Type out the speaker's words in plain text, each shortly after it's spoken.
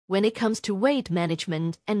When it comes to weight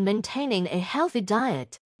management and maintaining a healthy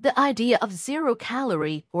diet, the idea of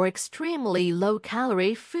zero-calorie or extremely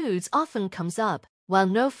low-calorie foods often comes up. While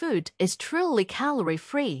no food is truly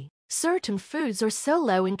calorie-free, certain foods are so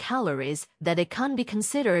low in calories that it can be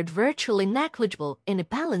considered virtually negligible in a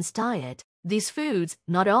balanced diet. These foods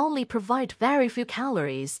not only provide very few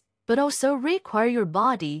calories, but also require your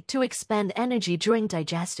body to expend energy during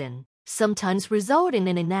digestion, sometimes resulting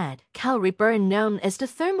in a net calorie burn known as the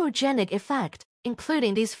thermogenic effect.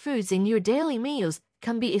 Including these foods in your daily meals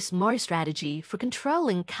can be a smart strategy for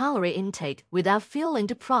controlling calorie intake without feeling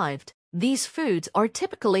deprived. These foods are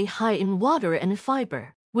typically high in water and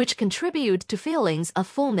fiber, which contribute to feelings of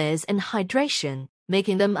fullness and hydration,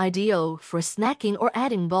 making them ideal for snacking or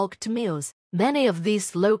adding bulk to meals. Many of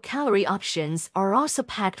these low-calorie options are also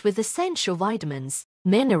packed with essential vitamins,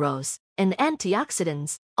 minerals, and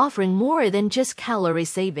antioxidants, offering more than just calorie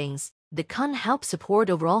savings that can help support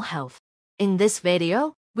overall health. In this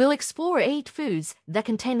video, we'll explore 8 foods that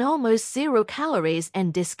contain almost 0 calories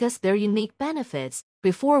and discuss their unique benefits.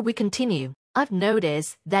 Before we continue, I've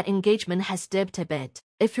noticed that engagement has dipped a bit.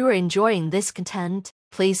 If you're enjoying this content,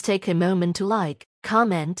 please take a moment to like,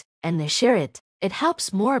 comment, and share it. It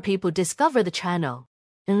helps more people discover the channel.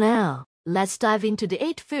 And now, let's dive into the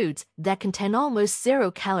 8 foods that contain almost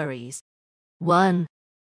 0 calories. 1.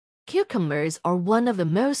 Cucumbers are one of the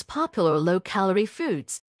most popular low-calorie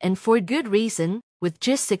foods, and for good reason. With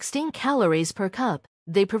just 16 calories per cup,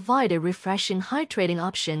 they provide a refreshing hydrating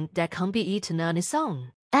option that can be eaten on its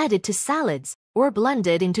own, added to salads, or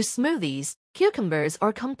blended into smoothies. Cucumbers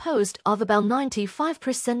are composed of about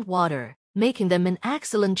 95% water, making them an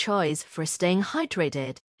excellent choice for staying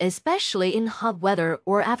hydrated, especially in hot weather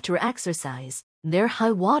or after exercise. Their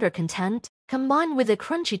high water content, combined with a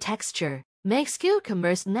crunchy texture, makes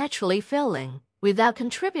cucumbers naturally filling, without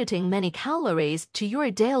contributing many calories to your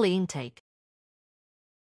daily intake.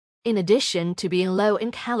 In addition to being low in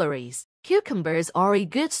calories, cucumbers are a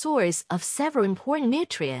good source of several important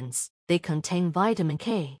nutrients. They contain vitamin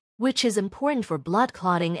K, which is important for blood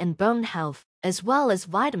clotting and bone health, as well as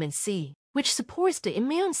vitamin C, which supports the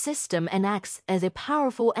immune system and acts as a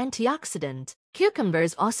powerful antioxidant.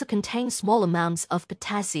 Cucumbers also contain small amounts of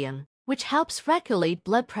potassium, which helps regulate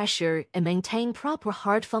blood pressure and maintain proper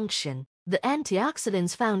heart function. The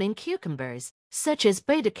antioxidants found in cucumbers, such as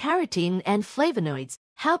beta-carotene and flavonoids,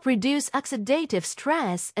 help reduce oxidative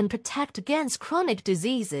stress and protect against chronic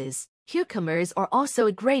diseases. Cucumbers are also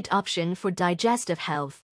a great option for digestive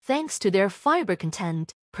health, thanks to their fiber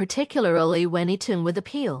content, particularly when eaten with a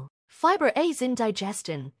peel. Fiber aids in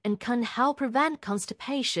digestion and can help prevent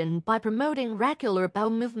constipation by promoting regular bowel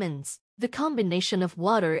movements. The combination of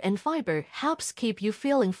water and fiber helps keep you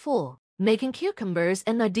feeling full, making cucumbers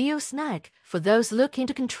an ideal snack for those looking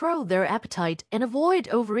to control their appetite and avoid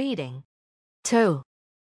overeating. 2.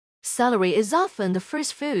 Celery is often the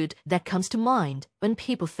first food that comes to mind when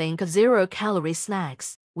people think of 0-calorie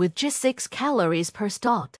snacks. With just 6 calories per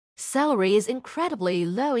stalk, celery is incredibly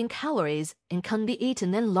low in calories and can be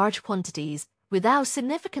eaten in large quantities without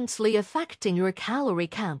significantly affecting your calorie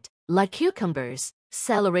count. Like cucumbers,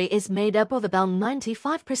 celery is made up of about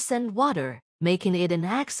 95% water, making it an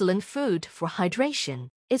excellent food for hydration.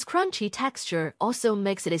 Its crunchy texture also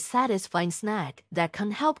makes it a satisfying snack that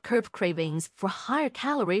can help curb cravings for higher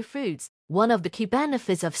calorie foods. One of the key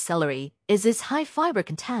benefits of celery is its high fiber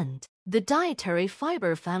content. The dietary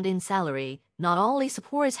fiber found in celery not only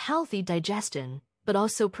supports healthy digestion, but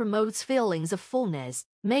also promotes feelings of fullness,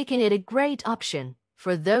 making it a great option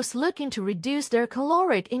for those looking to reduce their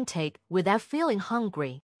caloric intake without feeling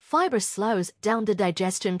hungry. Fiber slows down the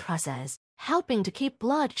digestion process, helping to keep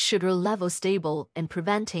blood sugar levels stable and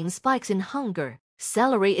preventing spikes in hunger.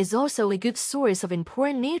 Celery is also a good source of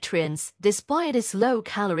important nutrients despite its low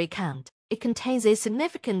calorie count. It contains a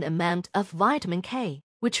significant amount of vitamin K,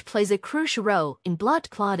 which plays a crucial role in blood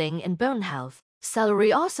clotting and bone health.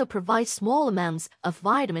 Celery also provides small amounts of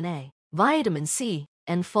vitamin A, vitamin C,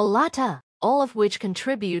 and folate, all of which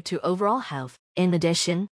contribute to overall health. In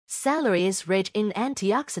addition, celery is rich in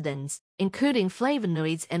antioxidants, including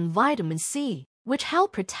flavonoids and vitamin C, which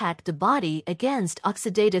help protect the body against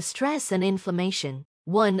oxidative stress and inflammation.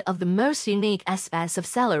 One of the most unique aspects of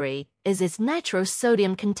celery is its natural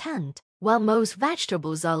sodium content. While most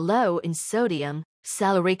vegetables are low in sodium,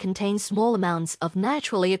 celery contains small amounts of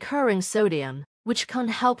naturally occurring sodium, which can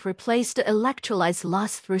help replace the electrolytes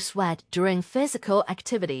lost through sweat during physical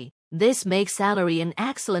activity. This makes celery an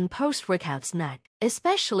excellent post-workout snack,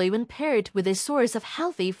 especially when paired with a source of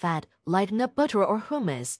healthy fat like nut butter or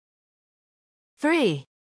hummus. 3.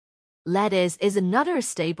 Lettuce is another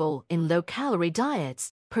staple in low-calorie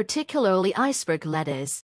diets, particularly iceberg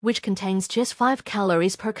lettuce. which contains just 5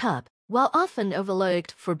 calories per cup. While often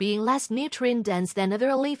overlooked for being less nutrient-dense than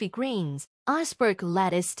other leafy greens, iceberg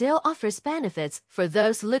lettuce still offers benefits for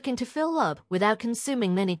those looking to fill up without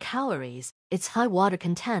consuming many calories. Its high water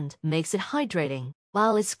content makes it hydrating,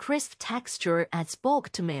 while its crisp texture adds bulk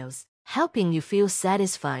to meals, helping you feel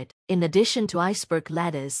satisfied. In addition to iceberg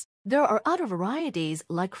lettuce, there are other varieties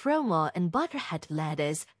like chroma and butterhead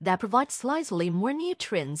lettuce that provide slightly more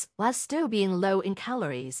nutrients while still being low in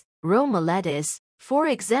calories. Roma lettuce, for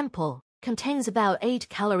example, contains about 8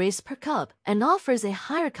 calories per cup and offers a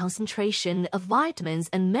higher concentration of vitamins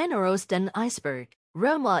and minerals than iceberg.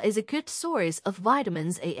 Roma is a good source of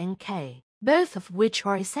vitamins A and K, both of which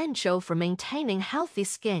are essential for maintaining healthy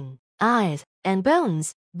skin, eyes, and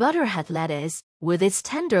bones. Butterhead lettuce, with its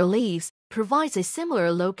tender leaves, provides a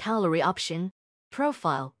similar low-calorie option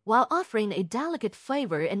profile while offering a delicate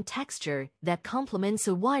flavor and texture that complements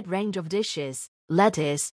a wide range of dishes.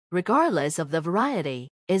 Lettuce, regardless of the variety,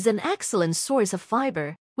 is an excellent source of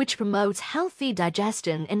fiber, which promotes healthy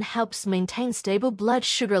digestion and helps maintain stable blood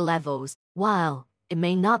sugar levels. While it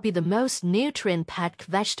may not be the most nutrient-packed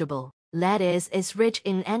vegetable, lettuce is rich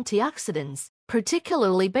in antioxidants,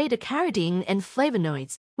 particularly beta-carotene and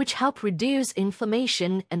flavonoids, which help reduce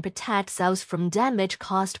inflammation and protect cells from damage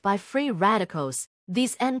caused by free radicals.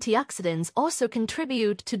 These antioxidants also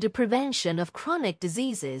contribute to the prevention of chronic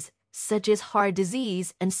diseases, such as heart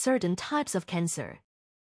disease and certain types of cancer.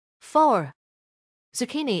 4.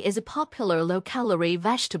 Zucchini is a popular low-calorie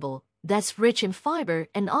vegetable that's rich in fiber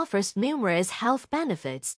and offers numerous health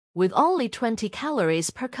benefits. With only 20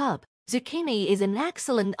 calories per cup, zucchini is an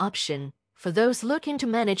excellent option for those looking to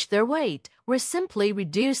manage their weight or simply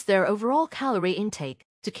reduce their overall calorie intake.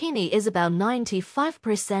 Zucchini is about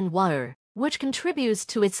 95% water, which contributes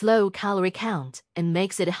to its low calorie count and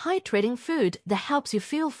makes it a hydrating food that helps you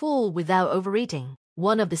feel full without overeating.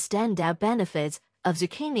 One of the standout benefits of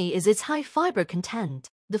zucchini is its high fiber content.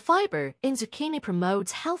 The fiber in zucchini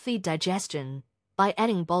promotes healthy digestion by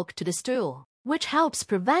adding bulk to the stool, which helps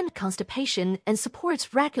prevent constipation and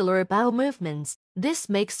supports regular bowel movements. This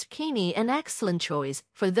makes zucchini an excellent choice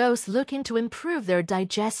for those looking to improve their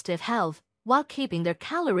digestive health while keeping their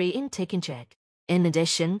calorie intake in check. In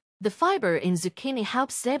addition, the fiber in zucchini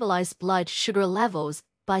helps stabilize blood sugar levels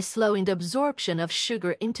by slowing the absorption of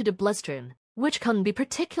sugar into the bloodstream, which can be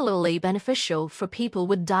particularly beneficial for people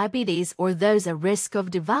with diabetes or those at risk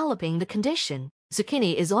of developing the condition.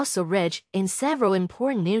 Zucchini is also rich in several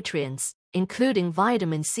important nutrients, including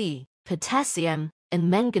vitamin C, potassium, and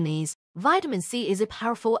manganese. Vitamin C is a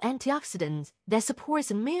powerful antioxidant that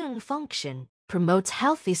supports immune function, promotes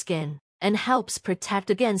healthy skin, and helps protect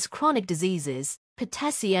against chronic diseases.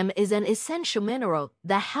 Potassium is an essential mineral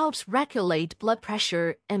that helps regulate blood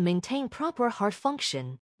pressure and maintain proper heart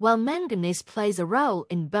function, while manganese plays a role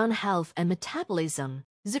in bone health and metabolism.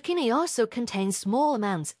 Zucchini also contains small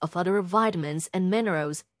amounts of other vitamins and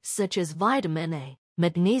minerals such as vitamin A,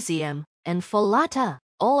 magnesium, and folate,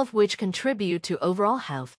 all of which contribute to overall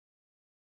health.